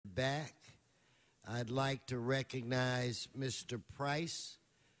back. I'd like to recognize Mr. Price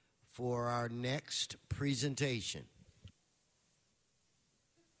for our next presentation.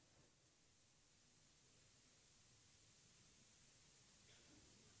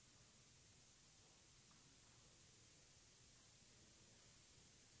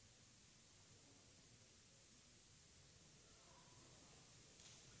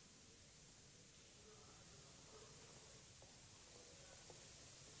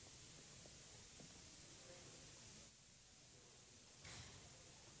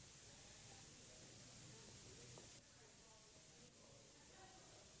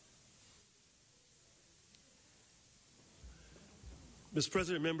 Mr.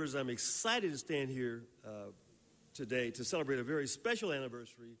 President, members, I'm excited to stand here today to celebrate a very special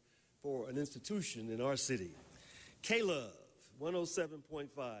anniversary for an institution in our city. K-Love 107.5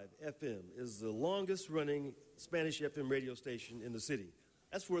 FM is the longest running Spanish FM radio station in the city.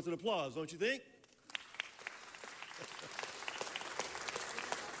 That's worth an applause, don't you think?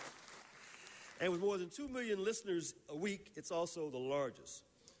 And with more than 2 million listeners a week, it's also the largest.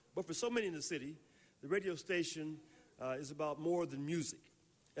 But for so many in the city, the radio station is about more than music.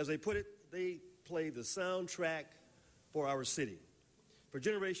 As they put it, they play the soundtrack for our city. For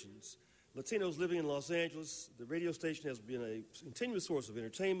generations, Latinos living in Los Angeles, the radio station has been a continuous source of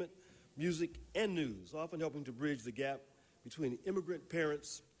entertainment, music, and news, often helping to bridge the gap between immigrant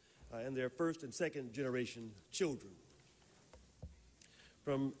parents and their first and second generation children.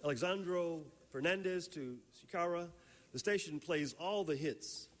 From Alexandro Fernandez to Shikara, the station plays all the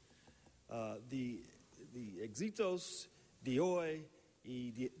hits, the éxitos de hoy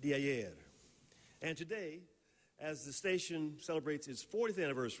y de ayer. And today, as the station celebrates its 40th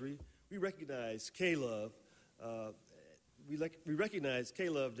anniversary, we recognize K-Love. We recognize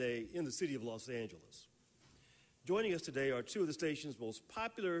K-Love Day in the city of Los Angeles. Joining us today are two of the station's most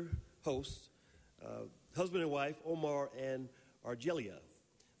popular hosts, husband and wife, Omar and Argelia.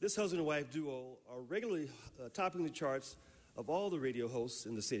 This husband and wife duo are regularly topping the charts of all the radio hosts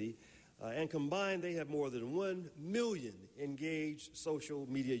in the city, and combined they have more than 1 million engaged social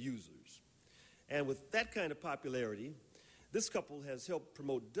media users. And with that kind of popularity, this couple has helped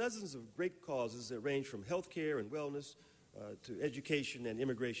promote dozens of great causes that range from healthcare and wellness to education and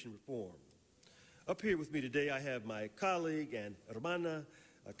immigration reform. Up here with me today, I have my colleague and hermana,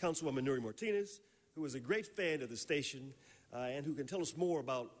 Councilwoman Nuri Martinez, who is a great fan of the station and who can tell us more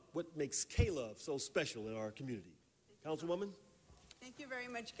about what makes K-Love so special in our community. Councilwoman? Thank you very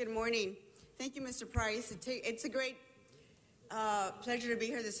much. Good morning. Thank you, Mr. Price. It's a great pleasure to be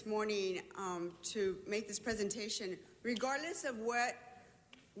here this morning to make this presentation. Regardless of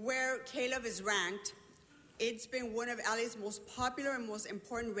where K-Love is ranked, it's been one of LA's most popular and most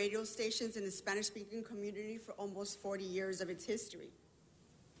important radio stations in the Spanish-speaking community for almost 40 years of its history.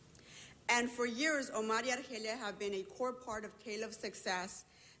 And for years, Omar y Argelia have been a core part of K-Love's success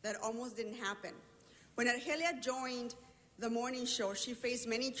that almost didn't happen. When Argelia joined the morning show, she faced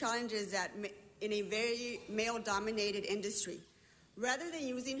many challenges in a very male-dominated industry. Rather than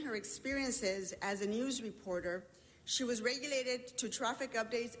using her experiences as a news reporter, she was regulated to traffic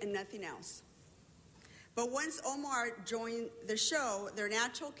updates and nothing else. But once Omar joined the show, their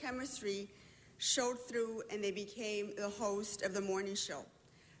natural chemistry showed through and they became the host of the morning show.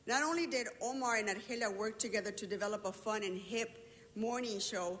 Not only did Omar and Argelia work together to develop a fun and hip morning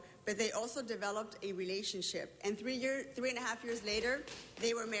show, but they also developed a relationship. And 3.5 years later,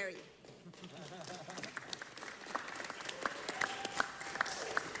 they were married.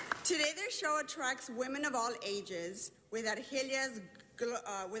 Today, their show attracts women of all ages, with Argelia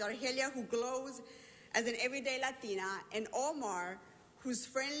who glows as an everyday Latina, and Omar, whose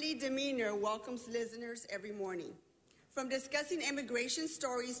friendly demeanor welcomes listeners every morning. From discussing immigration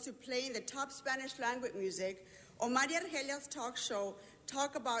stories to playing the top Spanish language music, Omar y Argelia's talk show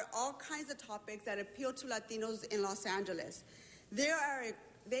talk about all kinds of topics that appeal to Latinos in Los Angeles. They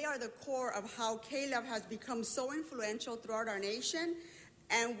are the core of how K-Love has become so influential throughout our nation,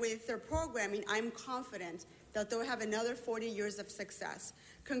 and with their programming, I'm confident that they'll have another 40 years of success.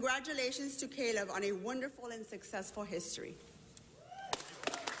 Congratulations to K-Love on a wonderful and successful history.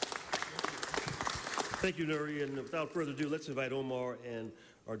 Thank you, Nuri. And without further ado, let's invite Omar and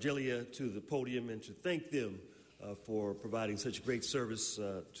Argelia to the podium and to thank them for providing such great service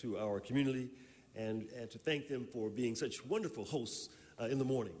to our community and to thank them for being such wonderful hosts in the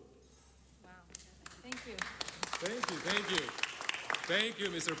morning. Wow. Thank you. Thank you. Thank you. Thank you,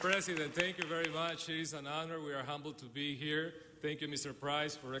 Mr. President. Thank you very much. It is an honor. We are humbled to be here. Thank you, Mr.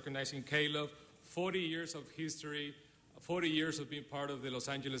 Price, for recognizing K-Love. 40 years of history, 40 years of being part of the Los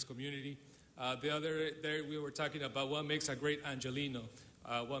Angeles community. The other day we were talking about what makes a great Angelino.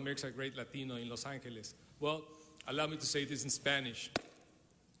 what makes a great Latino in Los Angeles? Well, allow me to say this in Spanish.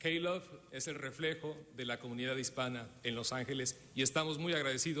 K-Love es el reflejo de la comunidad hispana en Los Ángeles y estamos muy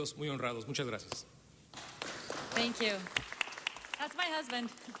agradecidos, muy honrados. Muchas gracias. Thank you. That's my husband.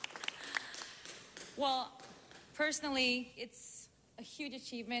 Well, personally, it's a huge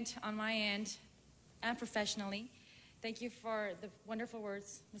achievement on my end and professionally. Thank you for the wonderful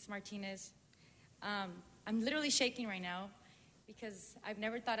words, Ms. Martinez. I'm literally shaking right now because I've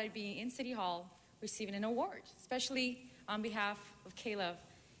never thought I'd be in City Hall receiving an award, especially on behalf of Caleb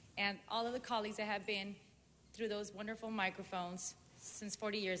and all of the colleagues that have been through those wonderful microphones since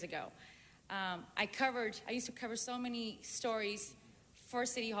 40 years ago. I used to cover so many stories for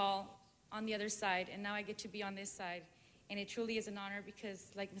City Hall on the other side, and now I get to be on this side. And it truly is an honor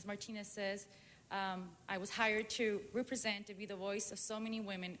because, like Ms. Martinez says, I was hired to represent, to be the voice of so many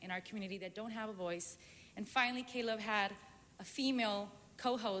women in our community that don't have a voice. And finally, Caleb had a female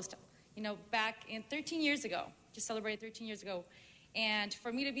co-host, back in 13 years ago, just celebrated 13 years ago. And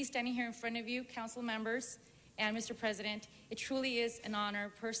for me to be standing here in front of you, council members, and Mr. President, it truly is an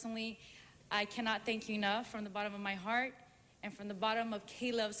honor. Personally, I cannot thank you enough from the bottom of my heart and from the bottom of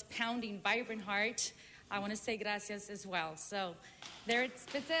Caleb's pounding, vibrant heart. I want to say gracias as well. So that's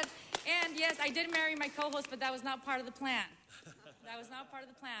it. And yes, I did marry my co-host, but that was not part of the plan. That was not part of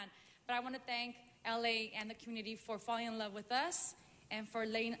the plan. But I want to thank LA and the community for falling in love with us and for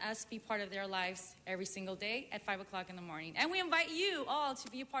letting us be part of their lives every single day at 5 o'clock in the morning. And we invite you all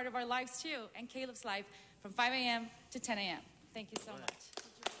to be a part of our lives too, and Caleb's life from 5 a.m. to 10 a.m. Thank you so much.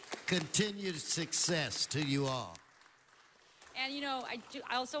 Continued success to you all. And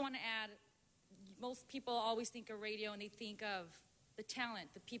I also want to add, most people always think of radio and they think of the talent,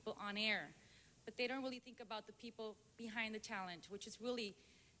 the people on air, but they don't really think about the people behind the talent, which is really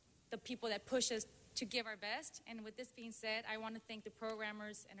the people that push us to give our best. And with this being said, I want to thank the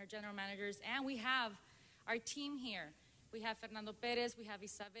programmers and our general managers, and we have our team here. We have Fernando Perez, we have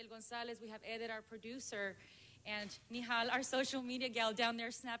Isabel Gonzalez, we have Eder, our producer, and Nihal, our social media gal down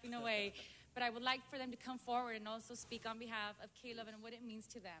there snapping away. But I would like for them to come forward and also speak on behalf of Caleb and what it means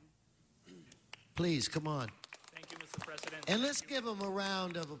to them. Please, come on. Thank you, Mr. President. And let's give them a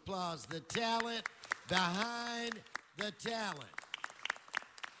round of applause. The talent behind the talent.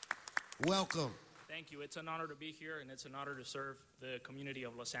 Welcome. Thank you. It's an honor to be here, and it's an honor to serve the community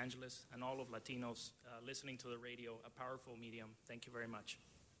of Los Angeles and all of Latinos listening to the radio, a powerful medium. Thank you very much.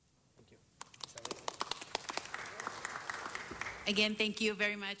 Thank you. Again, thank you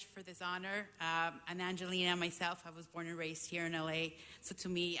very much for this honor. And Angelina, myself, I was born and raised here in LA. So to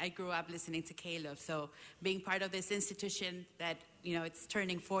me, I grew up listening to Caleb. So being part of this institution that, it's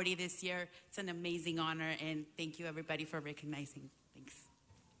turning 40 this year, it's an amazing honor. And thank you, everybody, for recognizing. Thanks.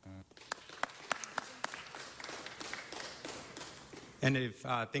 And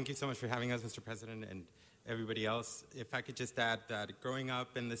thank you so much for having us, Mr. President, and everybody else. If I could just add that growing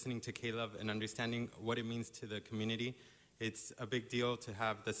up and listening to Caleb and understanding what it means to the community, it's a big deal to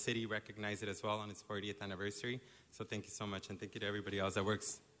have the city recognize it as well on its 40th anniversary. So thank you so much, and thank you to everybody else that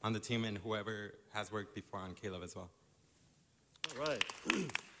works on the team and whoever has worked before on Caleb as well. All right.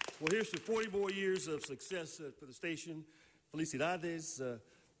 Well, here's to 40 more years of success for the station. Felicidades.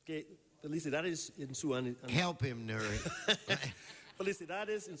 Felicidades en su Help him, Nuri.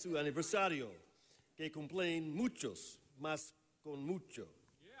 Felicidades en su aniversario. Que cumplen muchos, más con mucho.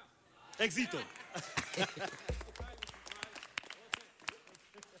 Yeah. Éxito.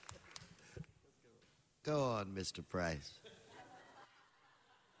 Go on, Mr. Price.